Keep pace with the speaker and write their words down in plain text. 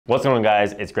What's going on,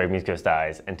 guys? It's Greg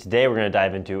Eyes, and today we're going to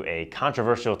dive into a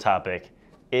controversial topic.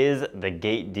 Is the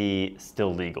Gait D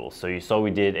still legal? So you saw we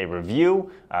did a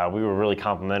review. We were really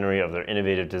complimentary of their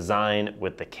innovative design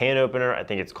with the can opener. I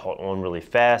think it's caught on really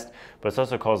fast, but it's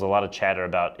also caused a lot of chatter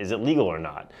about, is it legal or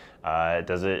not?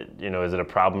 Is it a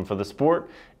problem for the sport?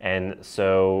 And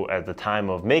so at the time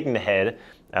of making the head,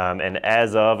 and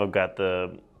as of, I've got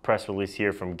the press release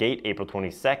here from Gait, April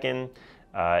 22nd.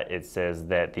 It says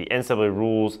that the NCAA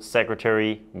Rules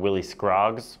Secretary, Willie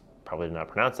Scroggs, probably did not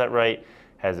pronounce that right,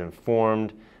 has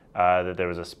informed that there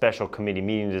was a special committee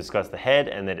meeting to discuss the head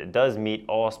and that it does meet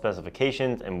all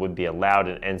specifications and would be allowed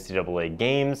in NCAA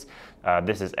games.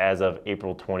 This is as of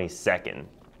April 22nd.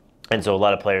 And so a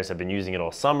lot of players have been using it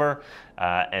all summer.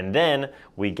 And then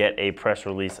we get a press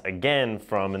release again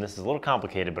from, and this is a little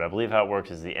complicated, but I believe how it works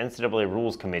is the NCAA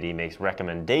Rules Committee makes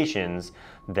recommendations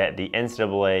that the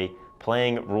NCAA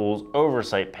Playing Rules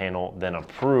Oversight Panel then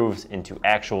approves into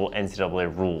actual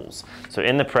NCAA rules. So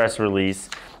in the press release,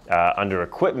 under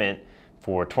equipment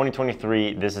for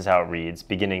 2023, this is how it reads.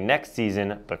 Beginning next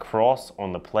season, the cross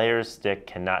on the player's stick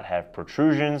cannot have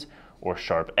protrusions or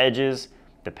sharp edges.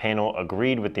 The panel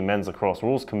agreed with the Men's Lacrosse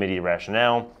Rules Committee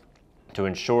rationale to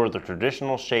ensure the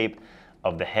traditional shape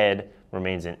of the head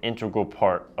remains an integral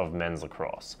part of men's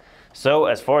lacrosse. So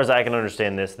as far as I can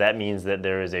understand this, that means that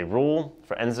there is a rule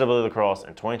for NCAA lacrosse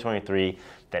in 2023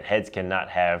 that heads cannot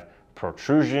have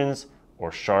protrusions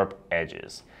or sharp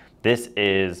edges. This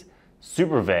is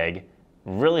super vague,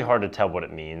 really hard to tell what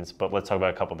it means, but let's talk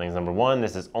about a couple things. Number one,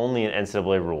 this is only an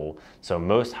NCAA rule, so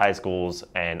most high schools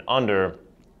and under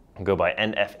go by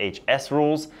NFHS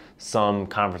rules. Some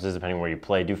conferences, depending where you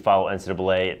play, do follow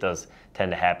NCAA. It does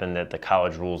tend to happen that the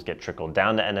college rules get trickled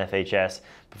down to NFHS,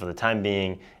 but for the time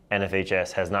being,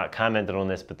 NFHS has not commented on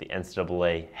this, but the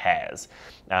NCAA has.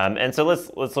 And so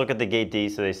let's look at the Gait D.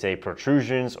 So they say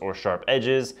protrusions or sharp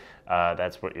edges.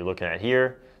 That's what you're looking at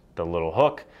here, the little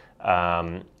hook.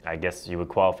 I guess you would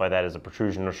qualify that as a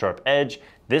protrusion or sharp edge.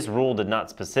 This rule did not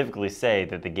specifically say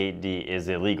that the Gait D is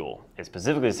illegal. It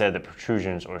specifically said that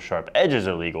protrusions or sharp edges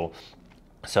are legal.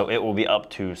 So it will be up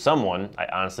to someone, I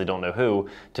honestly don't know who,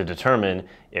 to determine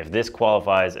if this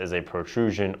qualifies as a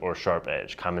protrusion or sharp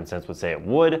edge. Common sense would say it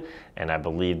would, and I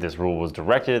believe this rule was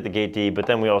directed at the Gait D, but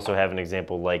then we also have an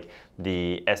example like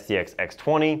the SDX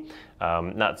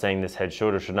X20. Not saying this head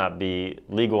should or should not be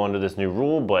legal under this new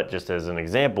rule, but just as an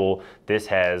example, this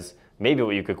has maybe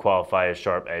what you could qualify as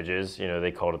sharp edges. You know,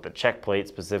 they called it the check plate,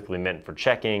 specifically meant for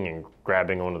checking and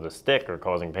grabbing onto the stick or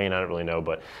causing pain, I don't really know,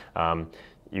 but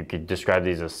you could describe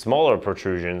these as smaller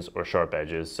protrusions or sharp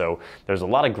edges. So there's a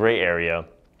lot of gray area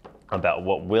about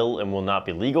what will and will not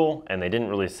be legal, and they didn't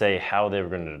really say how they were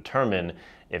going to determine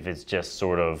if it's just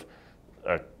sort of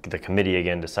the committee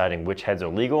again deciding which heads are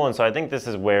legal. And so I think this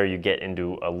is where you get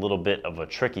into a little bit of a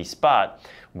tricky spot,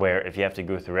 where if you have to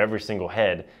go through every single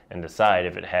head and decide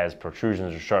if it has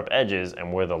protrusions or sharp edges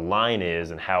and where the line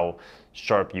is and how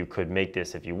sharp you could make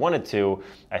this if you wanted to,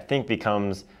 I think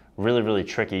becomes really, really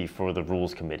tricky for the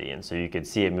rules committee. And so you could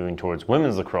see it moving towards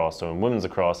women's lacrosse. So in women's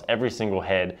lacrosse, every single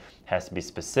head has to be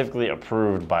specifically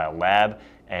approved by a lab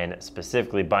and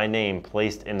specifically by name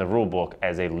placed in the rule book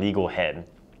as a legal head.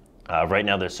 Right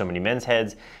now there's so many men's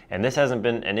heads, and this hasn't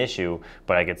been an issue,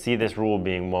 but I could see this rule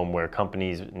being one where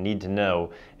companies need to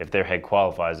know if their head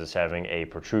qualifies as having a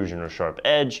protrusion or sharp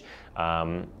edge,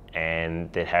 and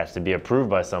it has to be approved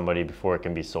by somebody before it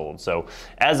can be sold. So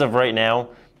as of right now,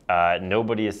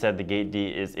 nobody has said the Gait D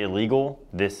is illegal.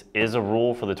 This is a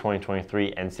rule for the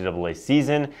 2023 NCAA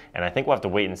season, and I think we'll have to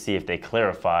wait and see if they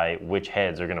clarify which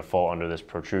heads are going to fall under this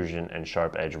protrusion and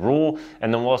sharp edge rule.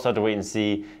 And then we'll also have to wait and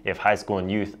see if high school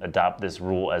and youth adopt this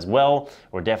rule as well,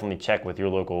 or definitely check with your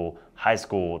local high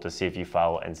school to see if you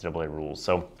follow NCAA rules.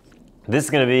 So this is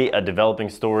going to be a developing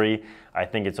story. I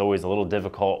think it's always a little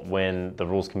difficult when the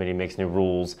rules committee makes new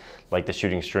rules, like the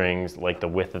shooting strings, like the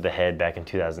width of the head back in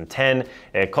 2010.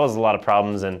 It causes a lot of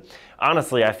problems, and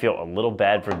honestly, I feel a little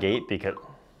bad for Gait because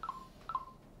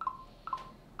I'll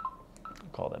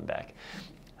call them back.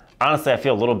 Honestly, I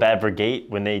feel a little bad for Gait.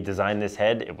 When they designed this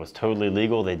head, it was totally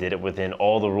legal. They did it within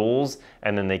all the rules,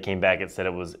 and then they came back and said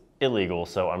it was illegal.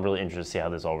 So I'm really interested to see how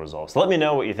this all resolves. So let me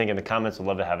know what you think in the comments. We'd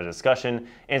love to have a discussion.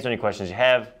 Answer any questions you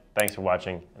have. Thanks for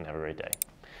watching, and have a great day.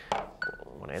 I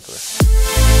want to answer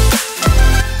this.